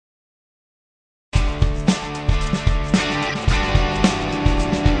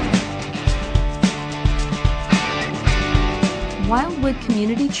Wildwood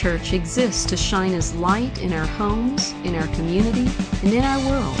Community Church exists to shine as light in our homes, in our community, and in our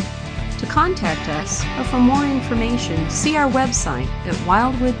world. To contact us or for more information, see our website at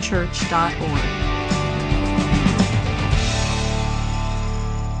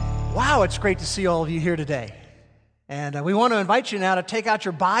wildwoodchurch.org. Wow, it's great to see all of you here today. And we want to invite you now to take out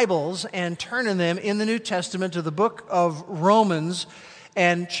your Bibles and turn in them in the New Testament to the book of Romans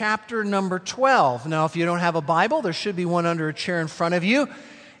and chapter number 12. Now, if you don't have a Bible, there should be one under a chair in front of you,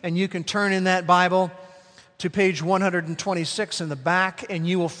 and you can turn in that Bible to page 126 in the back, and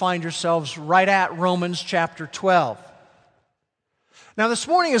you will find yourselves right at Romans chapter 12. Now, this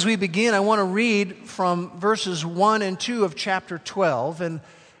morning as we begin, I want to read from verses 1 and 2 of chapter 12, and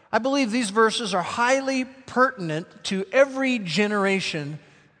I believe these verses are highly pertinent to every generation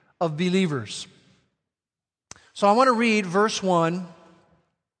of believers. So I want to read verse 1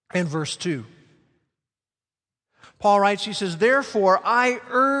 and verse 2. Paul writes, he says, "Therefore I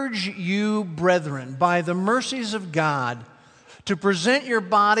urge you, brethren, by the mercies of God, to present your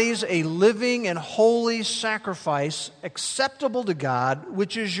bodies a living and holy sacrifice acceptable to God,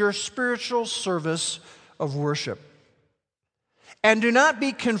 which is your spiritual service of worship. And do not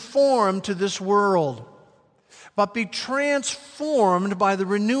be conformed to this world, but be transformed by the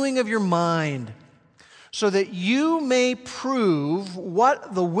renewing of your mind, so that you may prove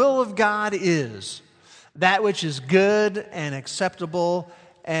what the will of God is, that which is good and acceptable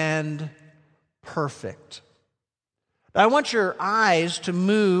and perfect." Now, I want your eyes to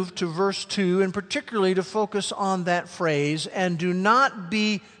move to verse 2, and particularly to focus on that phrase, "and do not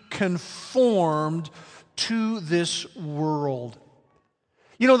be conformed to this world."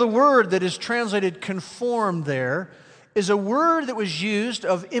 You know, the word that is translated conformed there is a word that was used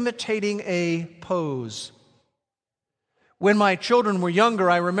of imitating a pose. When my children were younger,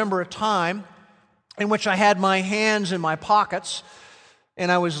 I remember a time in which I had my hands in my pockets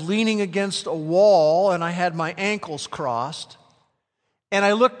and I was leaning against a wall and I had my ankles crossed, and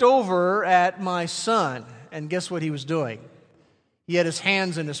I looked over at my son, and guess what he was doing? He had his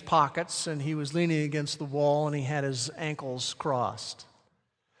hands in his pockets and he was leaning against the wall and he had his ankles crossed.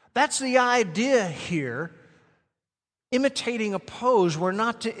 That's the idea here. Imitating a pose. We're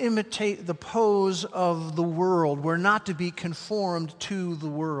not to imitate the pose of the world. We're not to be conformed to the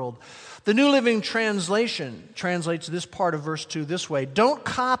world. The New Living Translation translates this part of verse 2 this way: "Don't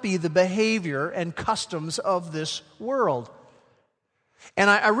copy the behavior and customs of this world." And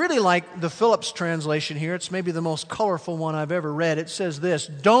I really like the Phillips translation here. It's maybe the most colorful one I've ever read. It says this: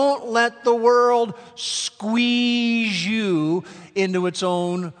 "Don't let the world squeeze you into its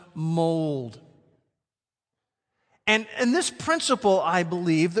own mold." And this principle, I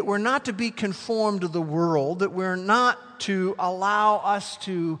believe, that we're not to be conformed to the world, that we're not to allow us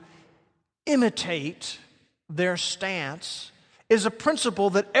to imitate their stance, is a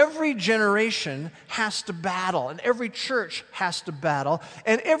principle that every generation has to battle, and every church has to battle,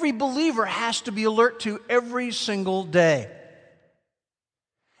 and every believer has to be alert to every single day.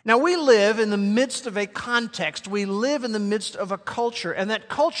 Now, we live in the midst of a context, we live in the midst of a culture, and that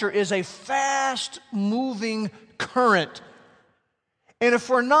culture is a fast-moving current. And if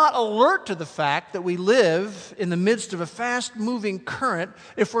we're not alert to the fact that we live in the midst of a fast-moving current,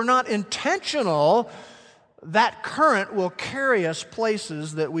 if we're not intentional, that current will carry us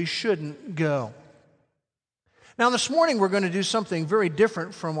places that we shouldn't go. Now, this morning we're going to do something very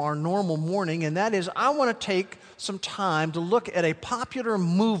different from our normal morning, and that is I want to take some time to look at a popular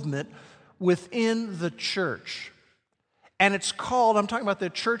movement within the church. And it's called, I'm talking about the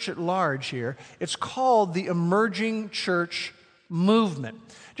church at large here, it's called the emerging church movement.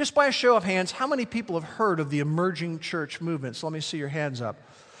 Just by a show of hands, how many people have heard of the emerging church movement? So let me see your hands up.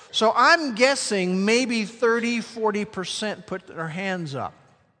 So I'm guessing maybe 30-40% put their hands up.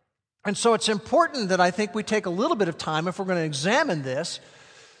 And so it's important that I think we take a little bit of time, if we're going to examine this,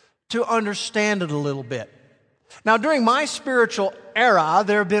 to understand it a little bit. Now, during my spiritual era,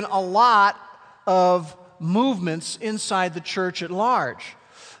 there have been a lot of movements inside the church at large.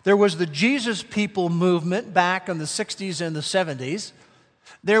 There was the Jesus People movement back in the 60s and the 70s.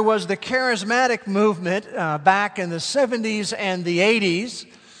 There was the charismatic movement back in the 70s and the 80s.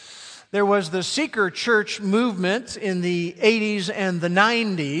 There was the seeker church movement in the 80s and the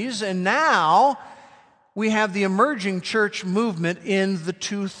 90s. And now we have the emerging church movement in the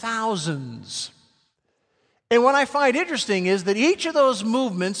 2000s. And what I find interesting is that each of those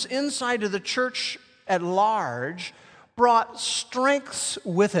movements inside of the church at large brought strengths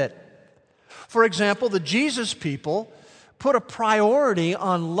with it. For example, the Jesus People put a priority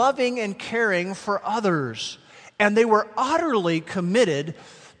on loving and caring for others, and they were utterly committed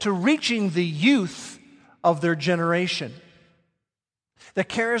to reaching the youth of their generation. The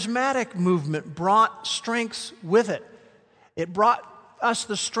charismatic movement brought strengths with it. It brought us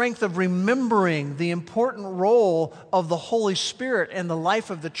the strength of remembering the important role of the Holy Spirit in the life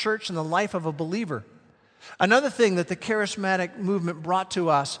of the church and the life of a believer. Another thing that the charismatic movement brought to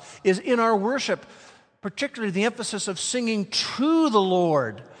us is in our worship, particularly the emphasis of singing to the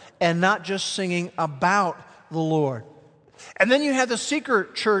Lord and not just singing about the Lord. And then you have the seeker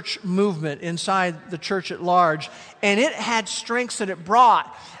church movement inside the church at large, and it had strengths that it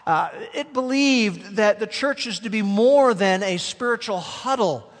brought. It believed that the church is to be more than a spiritual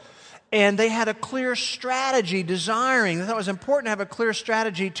huddle, and they had a clear strategy desiring. They thought it was important to have a clear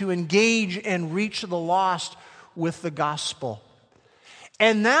strategy to engage and reach the lost with the gospel.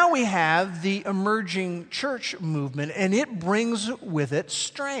 And now we have the emerging church movement, and it brings with it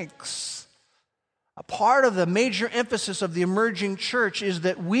strengths. A part of the major emphasis of the emerging church is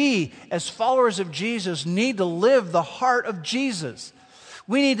that we, as followers of Jesus, need to live the heart of Jesus.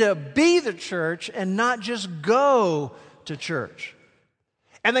 We need to be the church and not just go to church.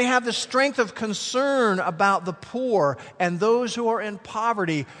 And they have the strength of concern about the poor and those who are in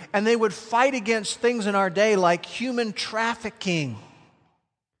poverty, and they would fight against things in our day like human trafficking.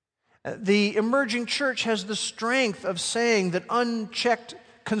 The emerging church has the strength of saying that unchecked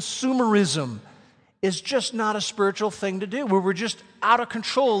consumerism is just not a spiritual thing to do, where we're just out of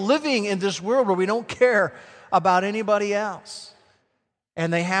control, living in this world where we don't care about anybody else.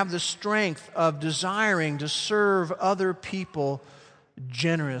 And they have the strength of desiring to serve other people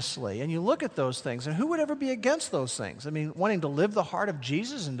generously. And you look at those things, and who would ever be against those things? I mean, wanting to live the heart of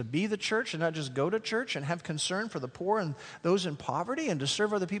Jesus and to be the church and not just go to church and have concern for the poor and those in poverty and to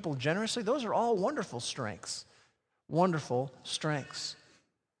serve other people generously, those are all wonderful strengths. Wonderful strengths.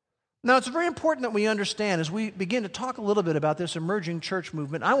 Now, it's very important that we understand as we begin to talk a little bit about this emerging church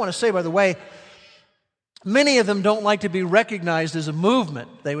movement. I want to say, by the way, many of them don't like to be recognized as a movement.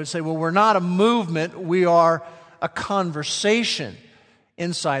 They would say, well, we're not a movement, we are a conversation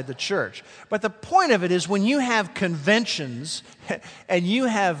inside the church. But the point of it is when you have conventions and you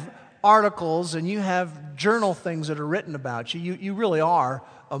have articles and you have journal things that are written about you, you really are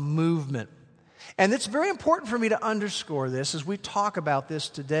a movement. And it's very important for me to underscore this as we talk about this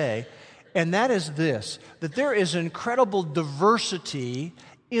today, and that is this, that there is incredible diversity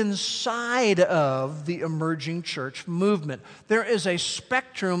inside of the emerging church movement. There is a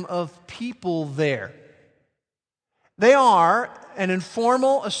spectrum of people there. They are an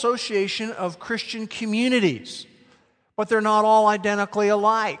informal association of Christian communities, but they're not all identically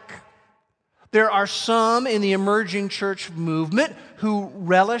alike. There are some in the emerging church movement who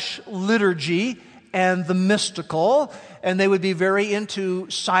relish liturgy and the mystical, and they would be very into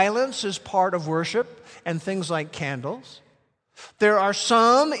silence as part of worship and things like candles. There are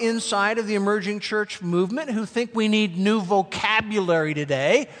some inside of the emerging church movement who think we need new vocabulary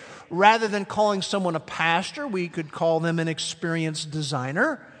today. Rather than calling someone a pastor, we could call them an experienced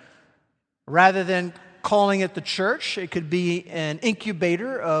designer. Rather than calling it the church, it could be an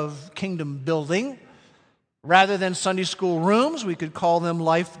incubator of kingdom building. Rather than Sunday school rooms, we could call them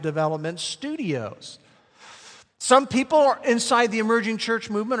life development studios. Some people inside the emerging church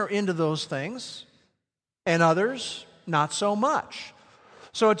movement are into those things, and others not so much.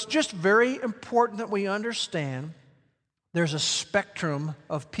 So it's just very important that we understand there's a spectrum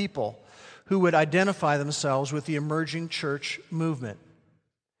of people who would identify themselves with the emerging church movement.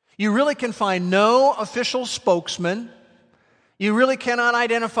 You really can find no official spokesman. You really cannot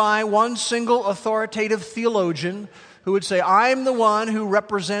identify one single authoritative theologian who would say, I'm the one who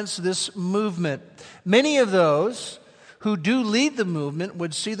represents this movement. Many of those who do lead the movement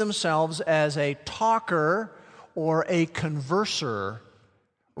would see themselves as a talker or a converser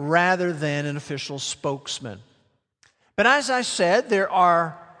rather than an official spokesman. But as I said, there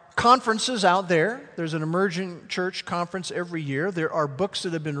are conferences out there. There's an emerging church conference every year. There are books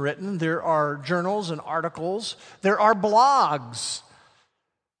that have been written. There are journals and articles. There are blogs.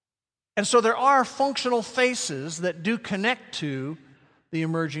 And so there are functional faces that do connect to the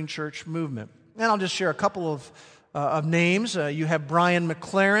emerging church movement. And I'll just share a couple of names. You have Brian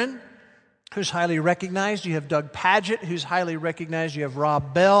McLaren, who's highly recognized. You have Doug Padgett, who's highly recognized. You have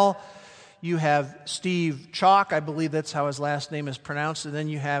Rob Bell. You have Steve Chalk, I believe that's how his last name is pronounced, and then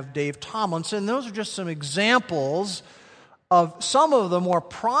you have Dave Tomlinson. Those are just some examples of some of the more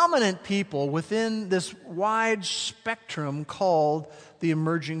prominent people within this wide spectrum called the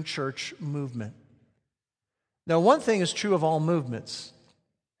emerging church movement. Now, one thing is true of all movements.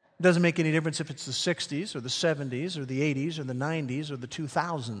 It doesn't make any difference if it's the 60s or the 70s or the 80s or the 90s or the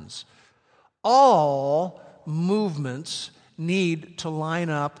 2000s. All movements need to line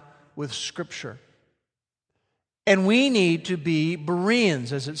up with Scripture. And we need to be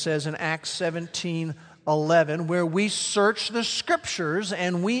Bereans, as it says in Acts 17:11, where we search the Scriptures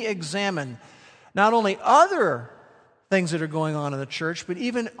and we examine not only other things that are going on in the church, but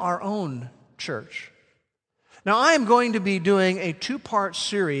even our own church. Now, I am going to be doing a two-part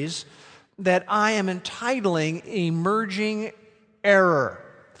series that I am entitling Emerging Error.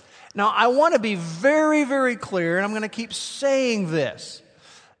 Now, I want to be very, very clear, and I'm going to keep saying this.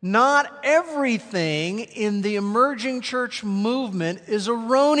 Not everything in the emerging church movement is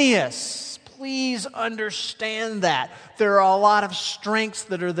erroneous. Please understand that. There are a lot of strengths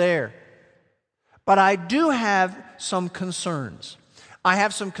that are there. But I do have some concerns. I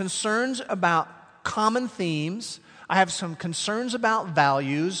have some concerns about common themes. I have some concerns about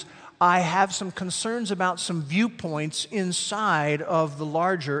values. I have some concerns about some viewpoints inside of the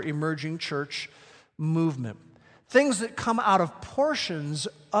larger emerging church movement. Things that come out of portions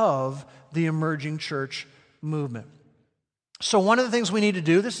of the emerging church movement. So one of the things we need to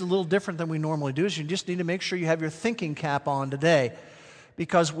do, this is a little different than we normally do, is you just need to make sure you have your thinking cap on today,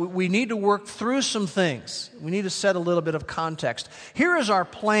 because we need to work through some things. We need to set a little bit of context. Here is our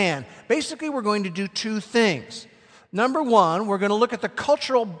plan. Basically, we're going to do two things. Number one, we're going to look at the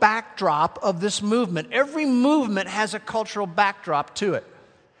cultural backdrop of this movement. Every movement has a cultural backdrop to it.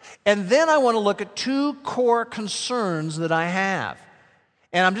 And then I want to look at two core concerns that I have.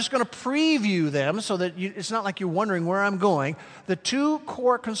 And I'm just going to preview them so that it's not like you're wondering where I'm going. The two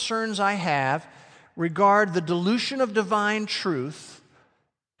core concerns I have regard the dilution of divine truth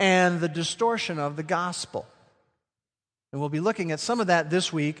and the distortion of the gospel. And we'll be looking at some of that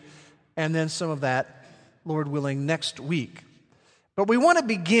this week and then some of that, Lord willing, next week. But we want to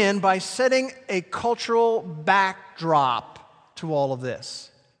begin by setting a cultural backdrop to all of this.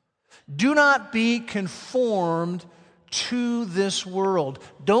 Do not be conformed to this world.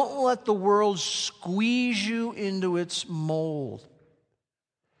 Don't let the world squeeze you into its mold.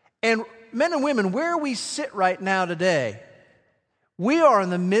 And men and women, where we sit right now today, we are in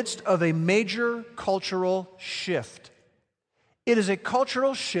the midst of a major cultural shift. It is a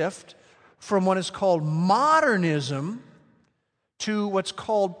cultural shift from what is called modernism to what's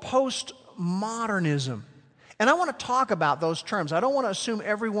called postmodernism. And I want to talk about those terms. I don't want to assume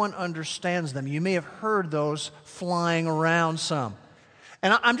everyone understands them. You may have heard those flying around some.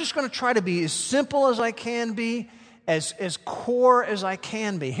 And I'm just going to try to be as simple as I can be, as core as I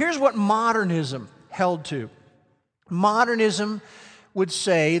can be. Here's what modernism held to. Modernism would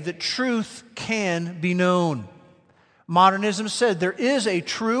say that truth can be known. Modernism said there is a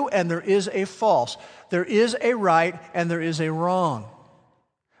true and there is a false. There is a right and there is a wrong.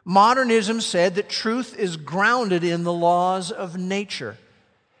 Modernism said that truth is grounded in the laws of nature.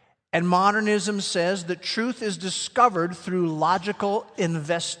 And modernism says that truth is discovered through logical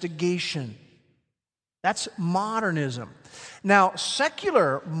investigation. That's modernism. Now,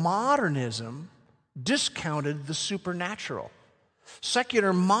 secular modernism discounted the supernatural.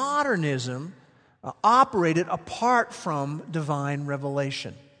 Secular modernism operated apart from divine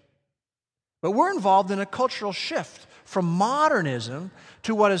revelation. But we're involved in a cultural shift from modernism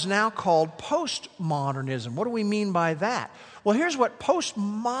to what is now called postmodernism. What do we mean by that? Well, here's what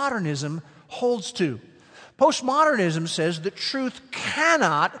postmodernism holds to. Postmodernism says that truth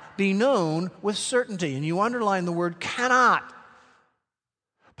cannot be known with certainty, and you underline the word cannot.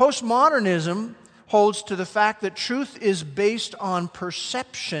 Postmodernism holds to the fact that truth is based on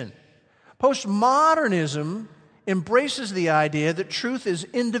perception. Postmodernism embraces the idea that truth is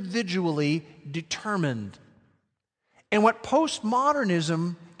individually determined. And what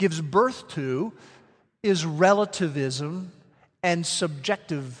postmodernism gives birth to is relativism and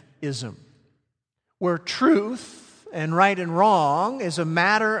subjectivism, where truth and right and wrong is a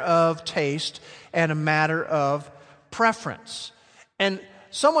matter of taste and a matter of preference. And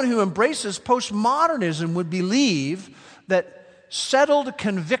someone who embraces postmodernism would believe that settled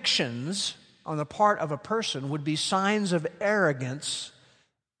convictions on the part of a person would be signs of arrogance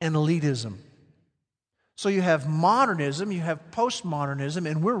and elitism. So you have modernism, you have postmodernism,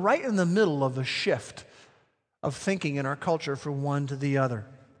 and we're right in the middle of a shift of thinking in our culture from one to the other.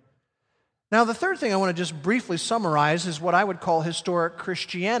 Now, the third thing I want to just briefly summarize is what I would call historic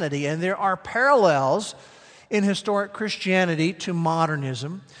Christianity, and there are parallels in historic Christianity to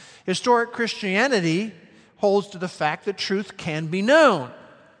modernism. Historic Christianity holds to the fact that truth can be known.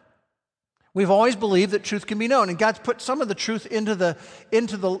 We've always believed that truth can be known, and God's put some of the truth into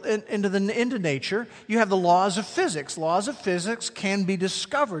nature. You have the laws of physics. Laws of physics can be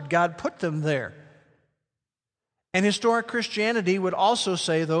discovered. God put them there. And historic Christianity would also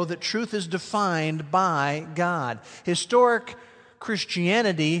say, though, that truth is defined by God. Historic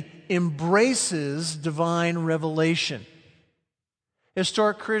Christianity embraces divine revelation.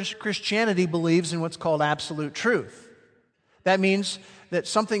 Historic Christianity believes in what's called absolute truth. That means that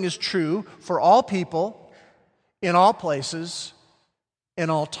something is true for all people, in all places, in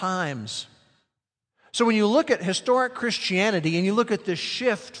all times. So when you look at historic Christianity and you look at this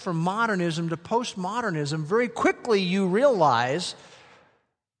shift from modernism to postmodernism, very quickly you realize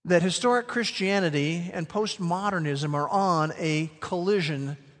that historic Christianity and postmodernism are on a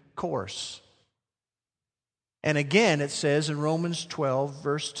collision course. And again, it says in Romans 12,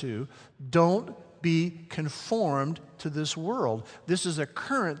 verse 2, don't be conformed to this world. This is a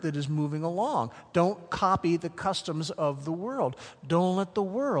current that is moving along. Don't copy the customs of the world. Don't let the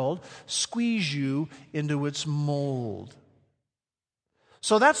world squeeze you into its mold.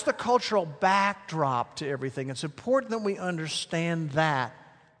 So that's the cultural backdrop to everything. It's important that we understand that.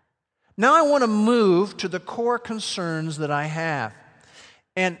 Now I want to move to the core concerns that I have.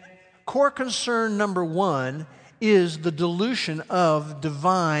 And core concern number one is the dilution of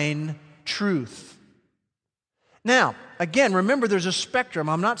divine truth. Now, again, remember there's a spectrum.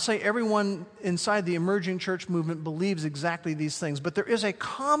 I'm not saying everyone inside the emerging church movement believes exactly these things, but there is a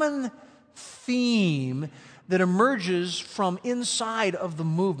common theme that emerges from inside of the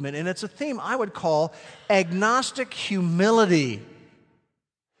movement, and it's a theme I would call agnostic humility.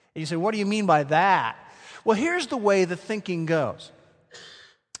 And you say, what do you mean by that? Well, here's the way the thinking goes.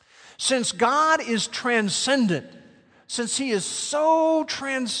 Since God is transcendent, since He is so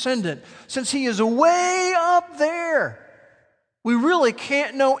transcendent, since He is way up there, we really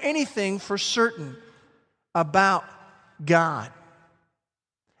can't know anything for certain about God.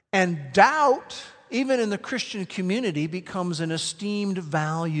 And doubt, even in the Christian community, becomes an esteemed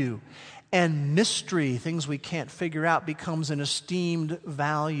value. And mystery, things we can't figure out, becomes an esteemed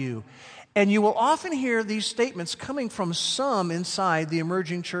value. And you will often hear these statements coming from some inside the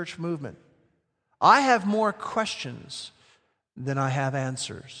emerging church movement. I have more questions than I have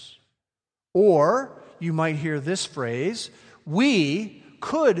answers. Or you might hear this phrase, we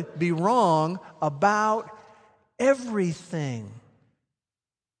could be wrong about everything.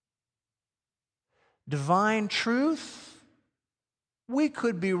 Divine truth, we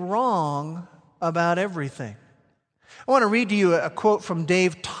could be wrong about everything. I want to read to you a quote from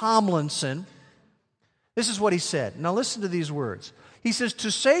Dave Tomlinson. This is what he said. Now listen to these words. He says,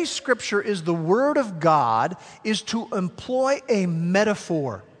 to say Scripture is the Word of God is to employ a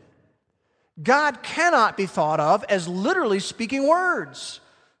metaphor. God cannot be thought of as literally speaking words,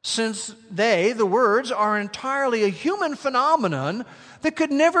 since the words, are entirely a human phenomenon that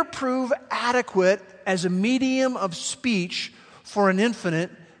could never prove adequate as a medium of speech for an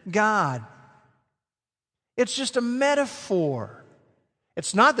infinite God. It's just a metaphor.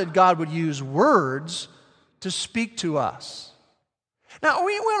 It's not that God would use words to speak to us. Now,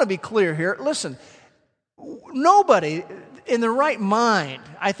 we want to be clear here. Listen, nobody in the right mind,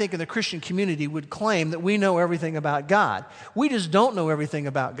 I think in the Christian community, would claim that we know everything about God. We just don't know everything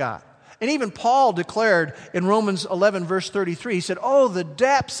about God. And even Paul declared in Romans 11, verse 33, he said, oh, the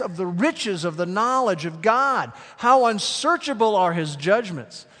depths of the riches of the knowledge of God. How unsearchable are His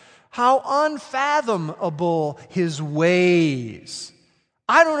judgments. How unfathomable His ways.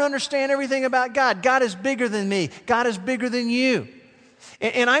 I don't understand everything about God. God is bigger than me. God is bigger than you.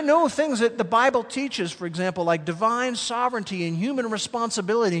 And I know things that the Bible teaches, for example, like divine sovereignty and human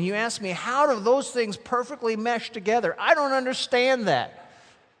responsibility. And you ask me, how do those things perfectly mesh together? I don't understand that.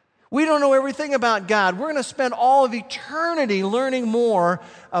 We don't know everything about God. We're going to spend all of eternity learning more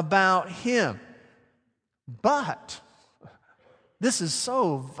about Him. But this is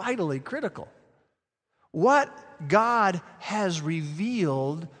so vitally critical. What God has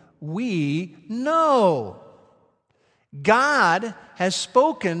revealed, we know. God has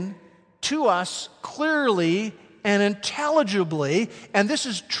spoken to us clearly and intelligibly, and this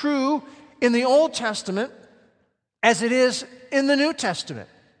is true in the Old Testament as it is in the New Testament.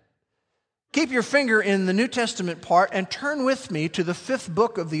 Keep your finger in the New Testament part and turn with me to the 5th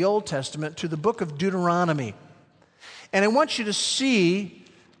book of the Old Testament, to the book of Deuteronomy. And I want you to see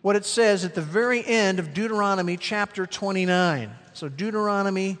what it says at the very end of Deuteronomy chapter 29. So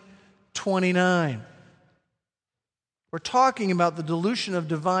Deuteronomy 29. We're talking about the dilution of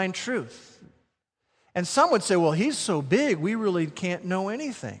divine truth. And some would say, well, He's so big, we really can't know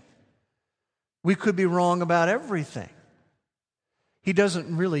anything. We could be wrong about everything. He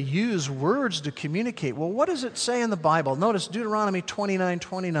doesn't really use words to communicate. Well, what does it say in the Bible? Notice Deuteronomy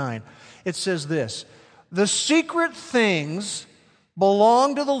 29:29. It says this, the secret things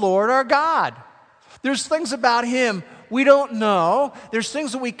belong to the Lord our God. There's things about Him we don't know. There's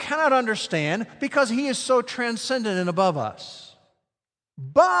things that we cannot understand because He is so transcendent and above us.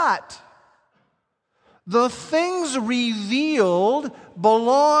 But the things revealed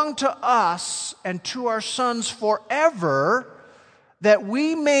belong to us and to our sons forever, that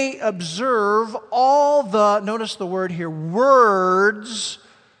we may observe all the, notice the word here, words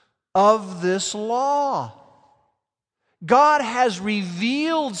of this law. God has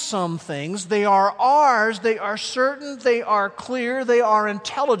revealed some things. They are ours. They are certain. They are clear. They are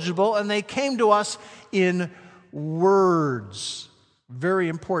intelligible. And they came to us in words. Very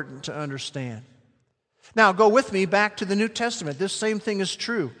important to understand. Now, go with me back to the New Testament. This same thing is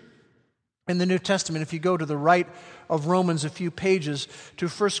true in the New Testament. If you go to the right of Romans a few pages to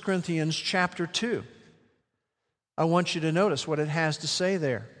 1 Corinthians chapter 2, I want you to notice what it has to say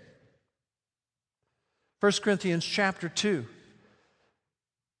there. 1 Corinthians chapter 2,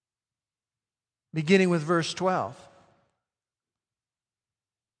 beginning with verse 12.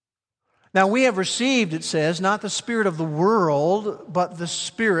 Now we have received, it says, not the spirit of the world, but the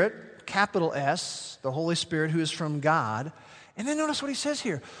Spirit, capital S, the Holy Spirit who is from God. And then notice what he says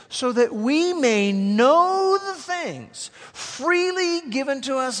here. So that we may know the things freely given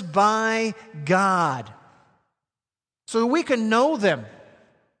to us by God. So that we can know them.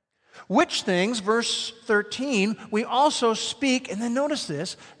 Which things, verse 13, we also speak, and then notice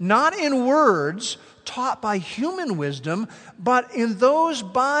this, not in words taught by human wisdom, but in those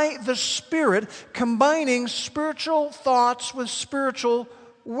by the Spirit, combining spiritual thoughts with spiritual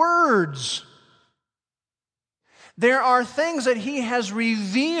words. There are things that He has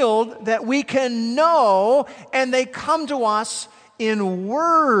revealed that we can know, and they come to us in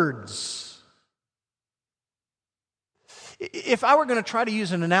words. If I were going to try to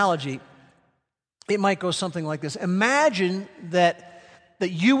use an analogy, it might go something like this. Imagine that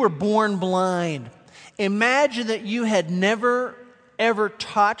you were born blind. Imagine that you had never, ever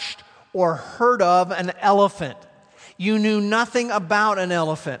touched or heard of an elephant. You knew nothing about an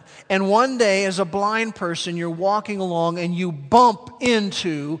elephant. And one day, as a blind person, you're walking along and you bump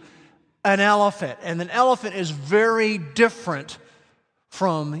into an elephant. And an elephant is very different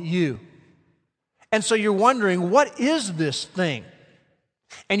from you. And so you're wondering, what is this thing?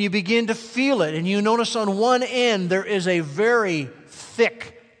 And you begin to feel it, and you notice on one end there is a very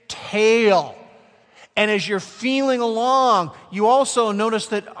thick tail. And as you're feeling along, you also notice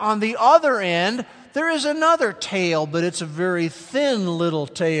that on the other end there is another tail, but it's a very thin little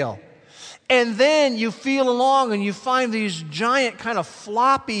tail. And then you feel along and you find these giant kind of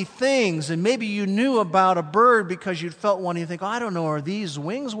floppy things, and maybe you knew about a bird because you'd felt one, and you think, oh, I don't know, are these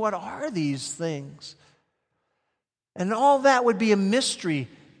wings? What are these things? And all that would be a mystery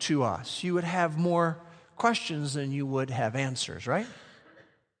to us. You would have more questions than you would have answers, right?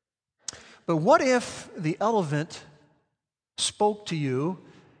 But what if the elephant spoke to you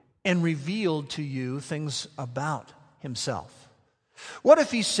and revealed to you things about himself? What if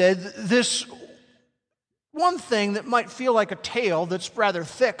he said, this one thing that might feel like a tail that's rather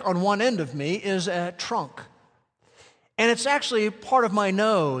thick on one end of me is a trunk. And it's actually part of my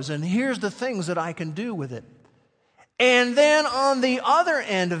nose, and here's the things that I can do with it. And then on the other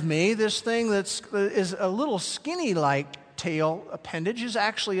end of me, this thing is a little skinny-like tail appendage is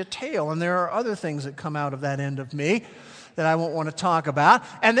actually a tail, and there are other things that come out of that end of me that I won't want to talk about.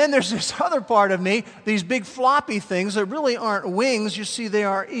 And then there's this other part of me, these big floppy things that really aren't wings. You see, they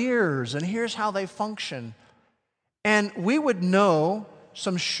are ears, and here's how they function. And we would know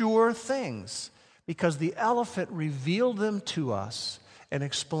some sure things because the elephant revealed them to us and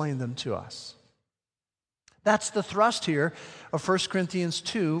explained them to us. That's the thrust here of 1 Corinthians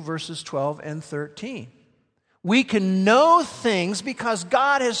 2, verses 12 and 13. We can know things because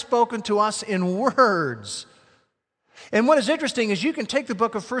God has spoken to us in words. And what is interesting is you can take the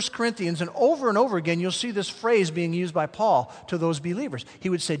book of 1 Corinthians and over again you'll see this phrase being used by Paul to those believers. He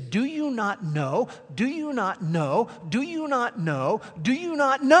would say, do you not know? Do you not know? Do you not know? Do you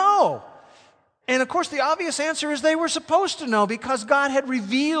not know? And of course the obvious answer is they were supposed to know because God had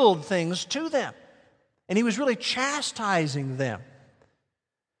revealed things to them. And He was really chastising them.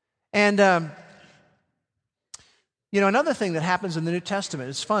 And another thing that happens in the New Testament,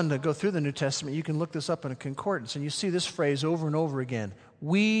 it's fun to go through the New Testament. You can look this up in a concordance, and you see this phrase over and over again.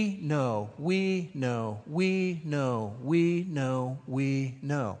 We know, we know, we know, we know, we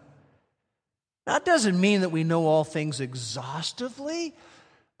know. Now, that doesn't mean that we know all things exhaustively,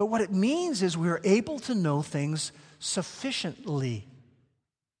 but what it means is we're able to know things sufficiently.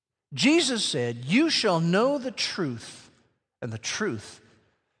 Jesus said, you shall know the truth, and the truth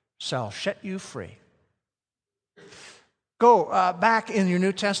shall set you free. Go back in your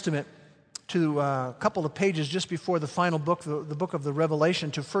New Testament to a couple of pages just before the final book, the book of the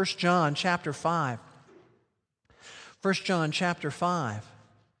Revelation, to 1 John chapter 5. 1 John chapter 5.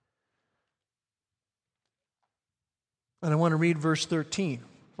 And I want to read verse 13.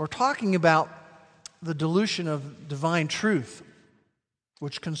 We're talking about the dilution of divine truth,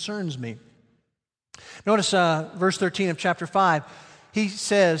 which concerns me. Notice verse 13 of chapter 5. He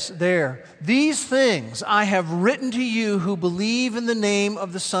says there, "These things I have written to you who believe in the name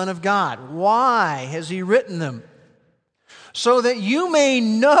of the Son of God." Why has he written them? "So that you may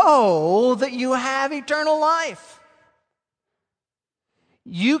know that you have eternal life."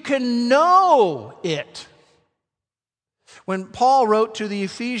 You can know it. When Paul wrote to the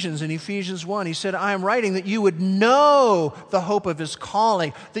Ephesians in Ephesians 1, he said, "I am writing that you would know the hope of his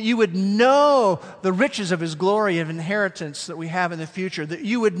calling, that you would know the riches of his glory of inheritance that we have in the future, that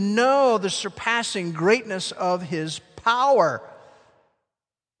you would know the surpassing greatness of his power."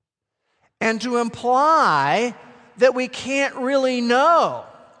 And to imply that we can't really know,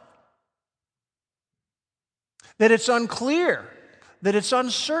 that it's unclear, that it's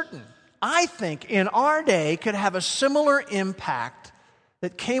uncertain, I think in our day could have a similar impact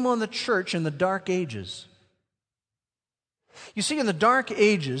that came on the church in the Dark Ages. You see, in the Dark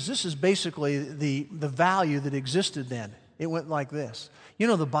Ages, this is basically the value that existed then. It went like this. You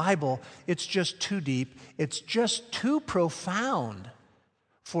know, the Bible, it's just too deep, it's just too profound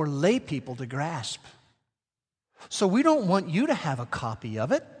for lay people to grasp. So we don't want you to have a copy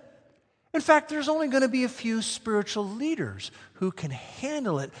of it. In fact, there's only going to be a few spiritual leaders who can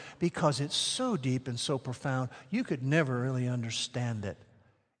handle it because it's so deep and so profound, you could never really understand it.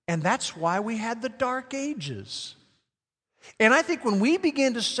 And that's why we had the Dark Ages. And I think when we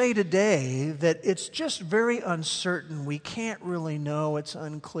begin to say today that it's just very uncertain, we can't really know, it's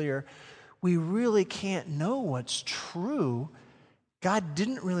unclear, we really can't know what's true, God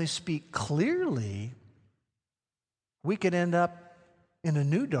didn't really speak clearly, we could end up in a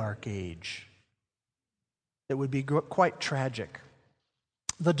new dark age that would be quite tragic.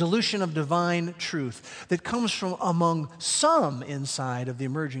 The dilution of divine truth that comes from among some inside of the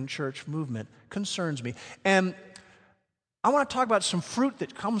emerging church movement concerns me. And I want to talk about some fruit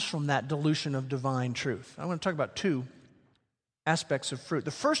that comes from that dilution of divine truth. I want to talk about two aspects of fruit.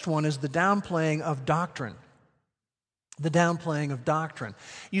 The first one is the downplaying of doctrine. The downplaying of doctrine.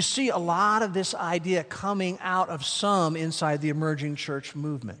 You see a lot of this idea coming out of some inside the emerging church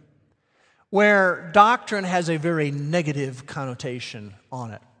movement, where doctrine has a very negative connotation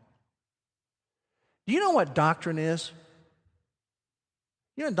on it. Do you know what doctrine is?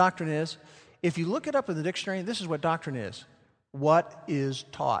 You know what doctrine is? If you look it up in the dictionary, this is what doctrine is. What is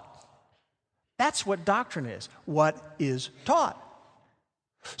taught. That's what doctrine is. What is taught.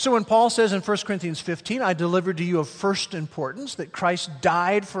 So when Paul says in 1 Corinthians 15, "I delivered to you of first importance that Christ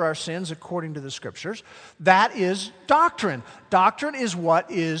died for our sins according to the Scriptures," that is doctrine. Doctrine is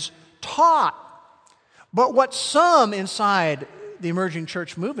what is taught. But what some inside the emerging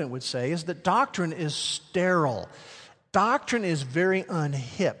church movement would say is that doctrine is sterile. Doctrine is very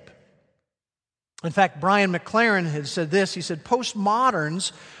unhip. In fact, Brian McLaren had said this. He said,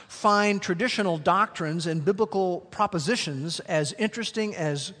 "Postmoderns find traditional doctrines and biblical propositions as interesting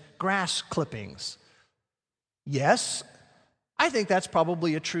as grass clippings." Yes, I think that's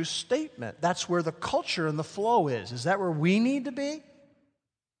probably a true statement. That's where the culture and the flow is. Is that where we need to be?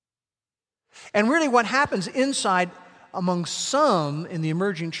 And really what happens inside among some in the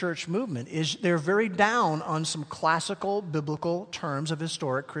emerging church movement is they're very down on some classical biblical terms of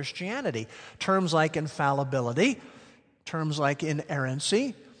historic Christianity. Terms like infallibility, terms like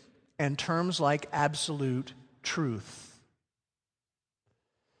inerrancy, and terms like absolute truth.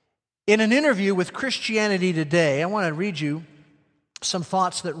 In an interview with Christianity Today, I want to read you some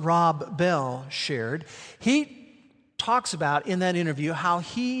thoughts that Rob Bell shared. He talks about in that interview how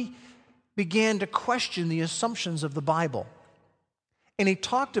he began to question the assumptions of the Bible. And he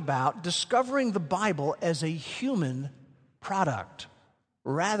talked about discovering the Bible as a human product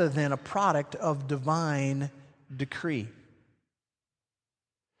rather than a product of divine decree.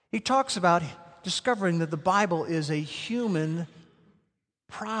 He talks about discovering that the Bible is a human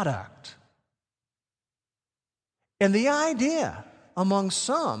product. And the idea among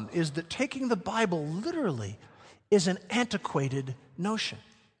some is that taking the Bible literally is an antiquated notion.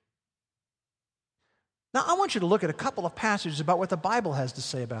 Now, I want you to look at a couple of passages about what the Bible has to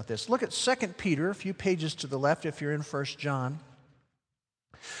say about this. Look at 2 Peter, a few pages to the left if you're in 1 John.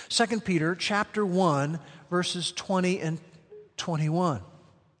 2 Peter chapter 1, verses 20 and 21.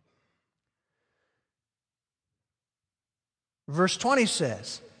 Verse 20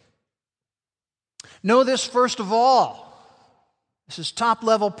 says, "Know this first of all," this is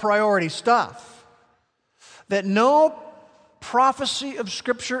top-level priority stuff, "that no prophecy of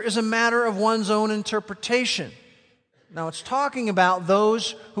Scripture is a matter of one's own interpretation. Now, it's talking about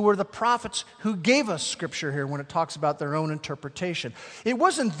those who were the prophets who gave us Scripture here when it talks about their own interpretation. It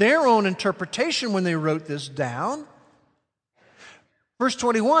wasn't their own interpretation when they wrote this down. Verse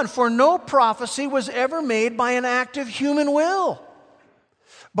 21, "For no prophecy was ever made by an act of human will,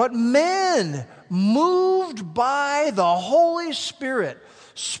 but men, moved by the Holy Spirit,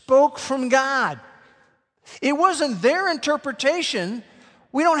 spoke from God." It wasn't their interpretation.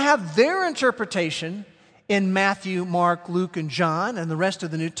 We don't have their interpretation in Matthew, Mark, Luke, and John, and the rest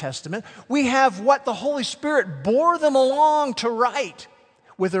of the New Testament. We have what the Holy Spirit bore them along to write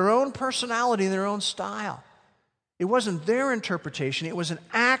with their own personality and their own style. It wasn't their interpretation. It was an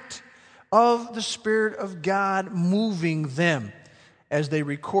act of the Spirit of God moving them as they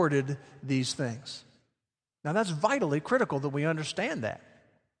recorded these things. Now, that's vitally critical that we understand that.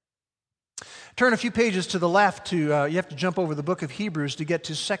 Turn a few pages to the left to, you have to jump over the book of Hebrews to get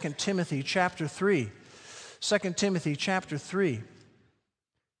to 2 Timothy chapter 3. 2 Timothy chapter 3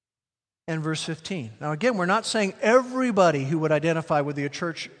 and verse 15. Now again, we're not saying everybody who would identify with the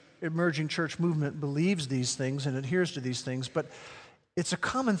emerging church movement believes these things and adheres to these things, but it's a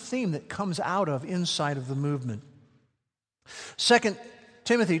common theme that comes out of inside of the movement. 2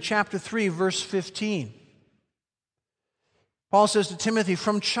 Timothy chapter 3 verse 15. Paul says to Timothy,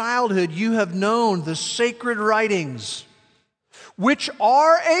 "From childhood you have known the sacred writings, which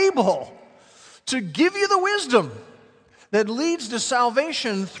are able to give you the wisdom that leads to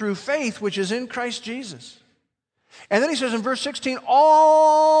salvation through faith which is in Christ Jesus." And then he says in verse 16,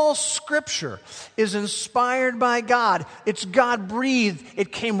 "All Scripture is inspired by God." It's God-breathed.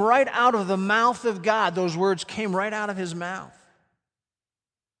 It came right out of the mouth of God. Those words came right out of His mouth.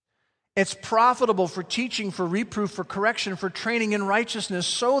 It's profitable for teaching, for reproof, for correction, for training in righteousness,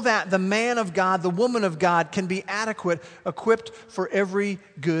 so that the man of God, the woman of God, can be adequate, equipped for every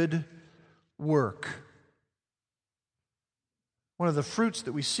good work. One of the fruits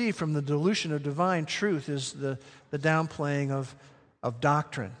that we see from the dilution of divine truth is the downplaying of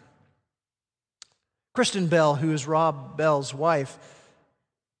doctrine. Kristen Bell, who is Rob Bell's wife,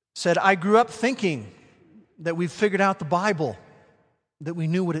 said, "I grew up thinking that we've figured out the Bible, that we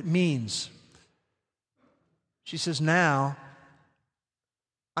knew what it means." She says, "Now,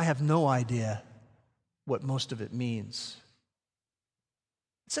 I have no idea what most of it means."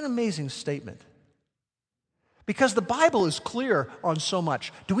 It's an amazing statement. Because the Bible is clear on so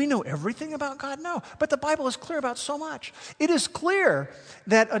much. Do we know everything about God? No. But the Bible is clear about so much. It is clear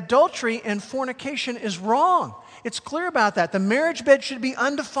that adultery and fornication is wrong. It's clear about that. The marriage bed should be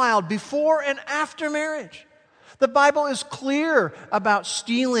undefiled before and after marriage. The Bible is clear about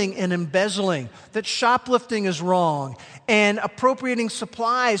stealing and embezzling, that shoplifting is wrong, and appropriating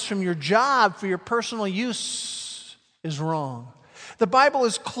supplies from your job for your personal use is wrong. The Bible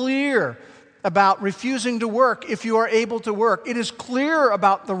is clear about refusing to work if you are able to work. It is clear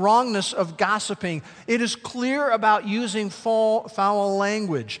about the wrongness of gossiping. It is clear about using foul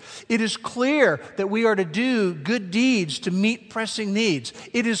language. It is clear that we are to do good deeds to meet pressing needs.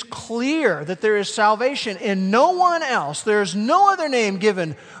 It is clear that there is salvation in no one else. There is no other name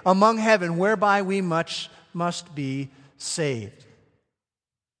given among heaven whereby we must be saved.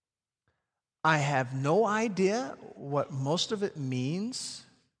 I have no idea what most of it means.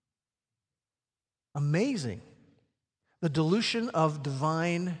 Amazing. The dilution of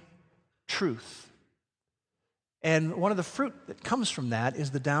divine truth. And one of the fruit that comes from that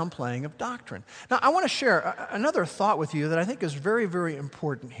is the downplaying of doctrine. Now, I want to share another thought with you that I think is very, very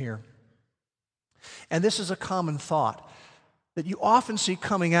important here. And this is a common thought that you often see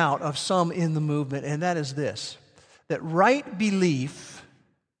coming out of some in the movement, and that is this: that right belief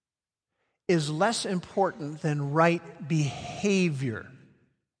is less important than right behavior.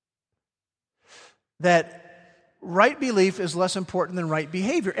 That right belief is less important than right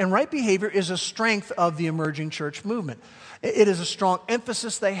behavior. And right behavior is a strength of the emerging church movement. It is a strong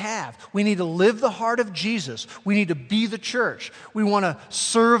emphasis they have. We need to live the heart of Jesus. We need to be the church. We want to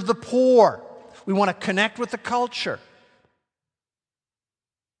serve the poor. We want to connect with the culture.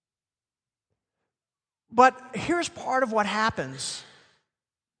 But here's part of what happens.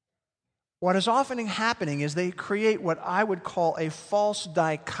 What is often happening is they create what I would call a false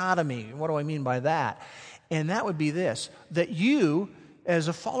dichotomy. What do I mean by that? And that would be this: that you, as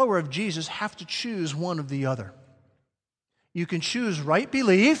a follower of Jesus, have to choose one of the other. You can choose right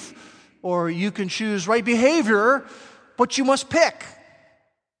belief, or you can choose right behavior, but you must pick.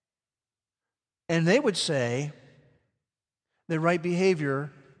 And they would say that right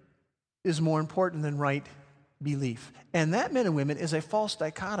behavior is more important than right belief. And that, men and women, is a false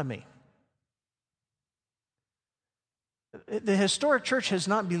dichotomy. The historic church has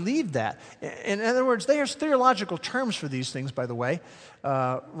not believed that. In other words, there's theological terms for these things, by the way.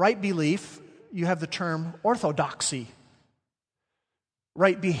 Right belief, you have the term orthodoxy.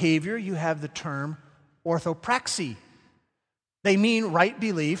 Right behavior, you have the term orthopraxy. They mean right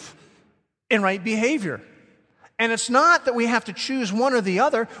belief and right behavior. And it's not that we have to choose one or the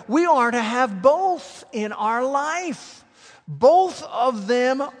other. We are to have both in our life. Both of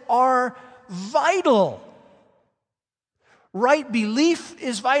them are vital. Right belief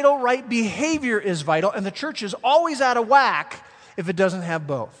is vital, right behavior is vital, and the church is always out of whack if it doesn't have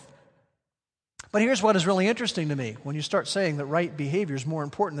both. But here's what is really interesting to me when you start saying that right behavior is more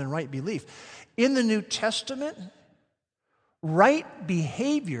important than right belief. In the New Testament, right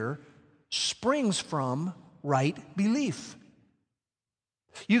behavior springs from right belief.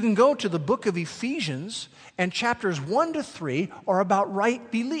 You can go to the book of Ephesians, and chapters 1 to 3 are about right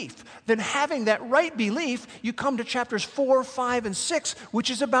belief. Then having that right belief, you come to chapters 4, 5, and 6, which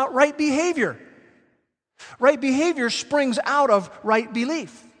is about right behavior. Right behavior springs out of right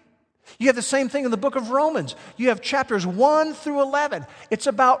belief. You have the same thing in the book of Romans. You have chapters 1 through 11. It's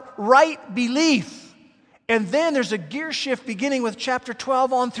about right belief. And then there's a gear shift beginning with chapter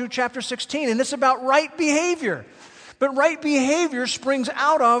 12 on through chapter 16, and it's about right behavior. But right behavior springs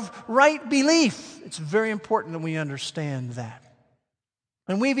out of right belief. It's very important that we understand that.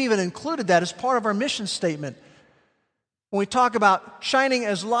 And we've even included that as part of our mission statement. When we talk about shining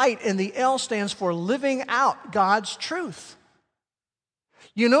as light, and the L stands for living out God's truth.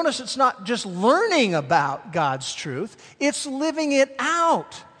 You notice it's not just learning about God's truth, it's living it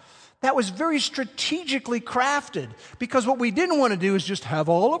out. That was very strategically crafted, because what we didn't want to do is just have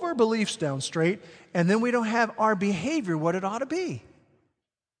all of our beliefs down straight, and then we don't have our behavior what it ought to be.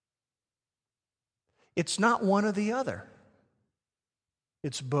 It's not one or the other.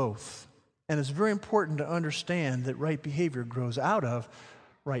 It's both. And it's very important to understand that right behavior grows out of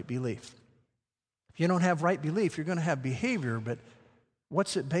right belief. If you don't have right belief, you're going to have behavior, but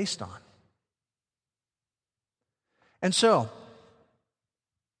what's it based on? And so,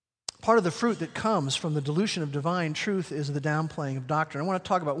 part of the fruit that comes from the dilution of divine truth is the downplaying of doctrine. I want to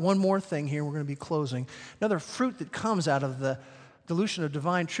talk about one more thing here, and we're going to be closing. Another fruit that comes out of the dilution of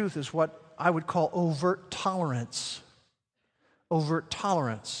divine truth is what I would call overt tolerance. Overt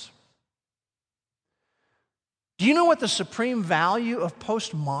tolerance. Do you know what the supreme value of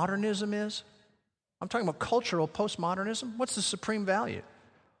postmodernism is? I'm talking about cultural postmodernism. What's the supreme value?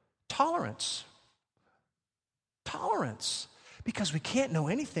 Tolerance. Tolerance. Because we can't know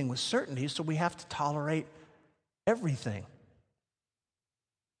anything with certainty, so we have to tolerate everything.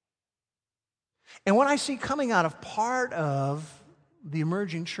 And what I see coming out of part of the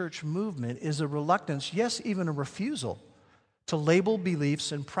emerging church movement is a reluctance, yes, even a refusal, to label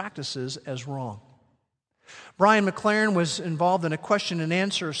beliefs and practices as wrong. Brian McLaren was involved in a question and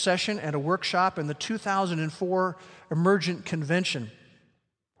answer session at a workshop in the 2004 Emergent Convention.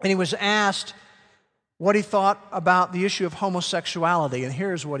 And he was asked what he thought about the issue of homosexuality, and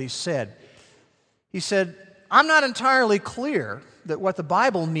here's what he said. He said, "I'm not entirely clear that what the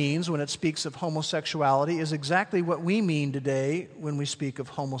Bible means when it speaks of homosexuality is exactly what we mean today when we speak of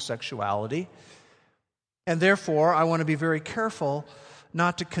homosexuality, and therefore I want to be very careful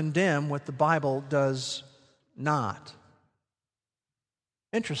not to condemn what the Bible does not."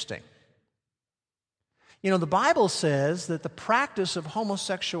 Interesting. You know, the Bible says that the practice of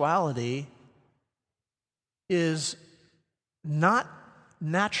homosexuality is not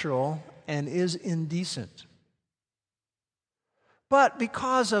natural and is indecent. But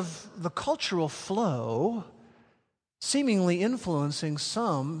because of the cultural flow seemingly influencing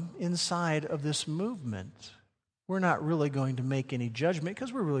some inside of this movement, we're not really going to make any judgment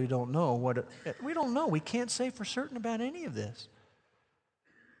because we really don't know we don't know. We can't say for certain about any of this.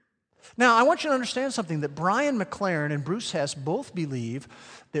 Now, I want you to understand something, that Brian McLaren and Bruce Hess both believe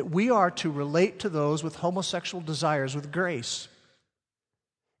that we are to relate to those with homosexual desires with grace.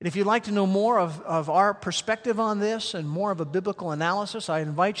 And if you'd like to know more of our perspective on this and more of a biblical analysis, I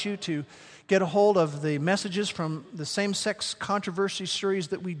invite you to get a hold of the messages from the same-sex controversy series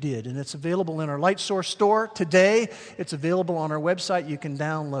that we did. And it's available in our Light Source store today. It's available on our website. You can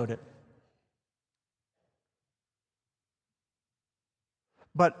download it.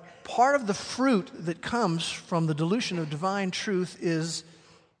 But part of the fruit that comes from the dilution of divine truth is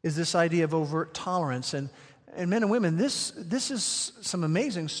this idea of overt tolerance. And men and women, this is some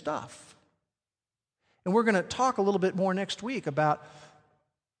amazing stuff. And we're going to talk a little bit more next week about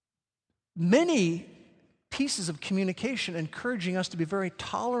many pieces of communication encouraging us to be very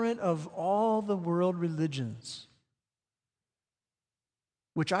tolerant of all the world religions,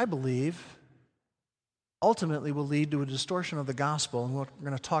 which I believe ultimately will lead to a distortion of the gospel, and we're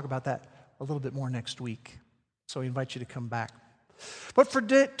going to talk about that a little bit more next week. So we invite you to come back. But for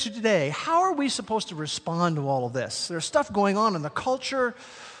today, how are we supposed to respond to all of this? There's stuff going on in the culture.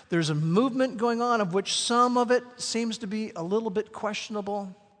 There's a movement going on of which some of it seems to be a little bit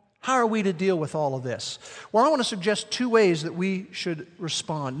questionable. How are we to deal with all of this? Well, I want to suggest two ways that we should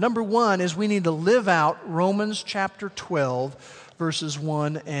respond. Number one is we need to live out Romans chapter 12, verses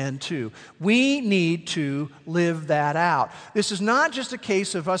 1 and 2. We need to live that out. This is not just a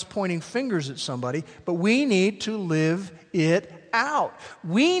case of us pointing fingers at somebody, but we need to live it out.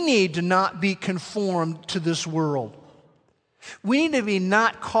 We need to not be conformed to this world. We need to be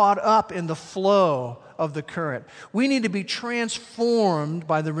not caught up in the flow of the current. We need to be transformed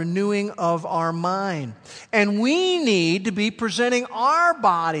by the renewing of our mind. And we need to be presenting our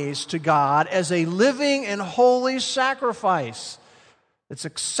bodies to God as a living and holy sacrifice that's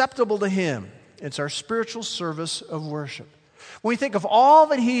acceptable to Him. It's our spiritual service of worship. When we think of all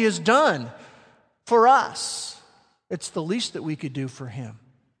that He has done for us, it's the least that we could do for Him.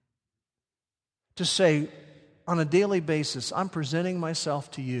 To say on a daily basis, I'm presenting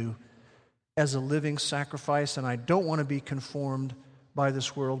myself to you as a living sacrifice, and I don't want to be conformed by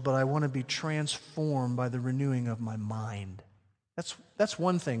this world, but I want to be transformed by the renewing of my mind. That's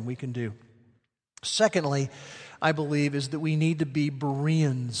one thing we can do. Secondly, I believe, is that we need to be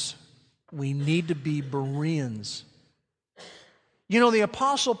Bereans. We need to be Bereans. You know, the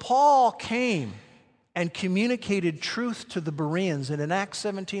Apostle Paul came and communicated truth to the Bereans, and in Acts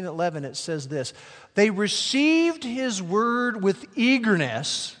 17:11 it says this: they received his word with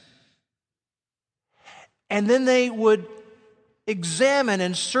eagerness, and then they would examine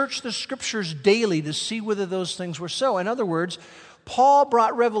and search the Scriptures daily to see whether those things were so. In other words, Paul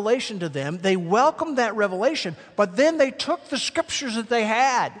brought revelation to them. They welcomed that revelation, but then they took the Scriptures that they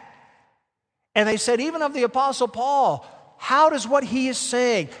had, and they said, even of the Apostle Paul, how does what he is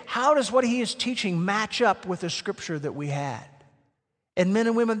saying, how does what he is teaching match up with the Scripture that we had? And men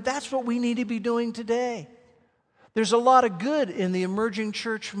and women, that's what we need to be doing today. There's a lot of good in the emerging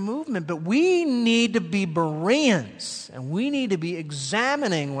church movement, but we need to be Bereans, and we need to be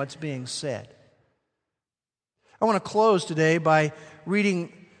examining what's being said. I want to close today by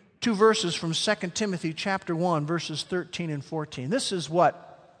reading two verses from 2 Timothy chapter 1, verses 13 and 14. This is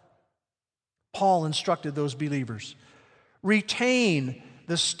what Paul instructed those believers. Retain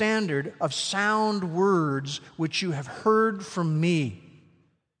the standard of sound words which you have heard from me.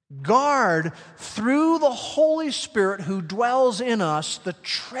 Guard through the Holy Spirit who dwells in us the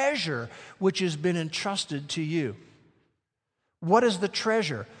treasure which has been entrusted to you. What is the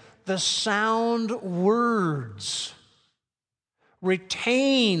treasure? The sound words.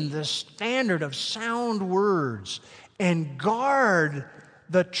 Retain the standard of sound words and guard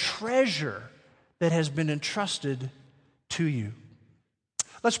the treasure that has been entrusted to you.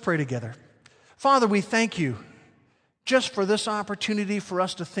 Let's pray together. Father, we thank you just for this opportunity for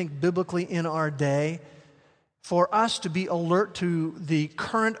us to think biblically in our day, for us to be alert to the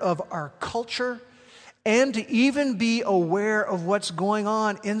current of our culture, and to even be aware of what's going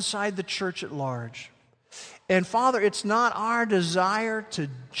on inside the church at large. And Father, it's not our desire to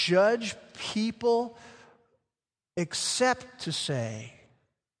judge people except to say,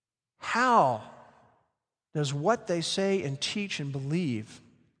 how does what they say and teach and believe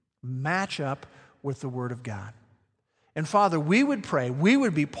match up with the Word of God? And Father, we would pray, we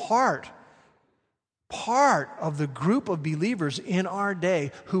would be part of the group of believers in our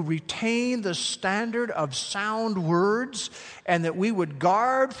day who retain the standard of sound words, and that we would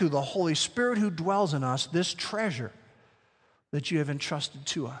guard through the Holy Spirit who dwells in us this treasure that you have entrusted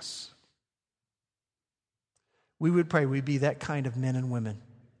to us. We would pray we'd be that kind of men and women.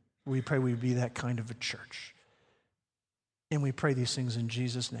 We pray we'd be that kind of a church. And we pray these things in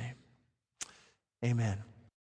Jesus' name. Amen.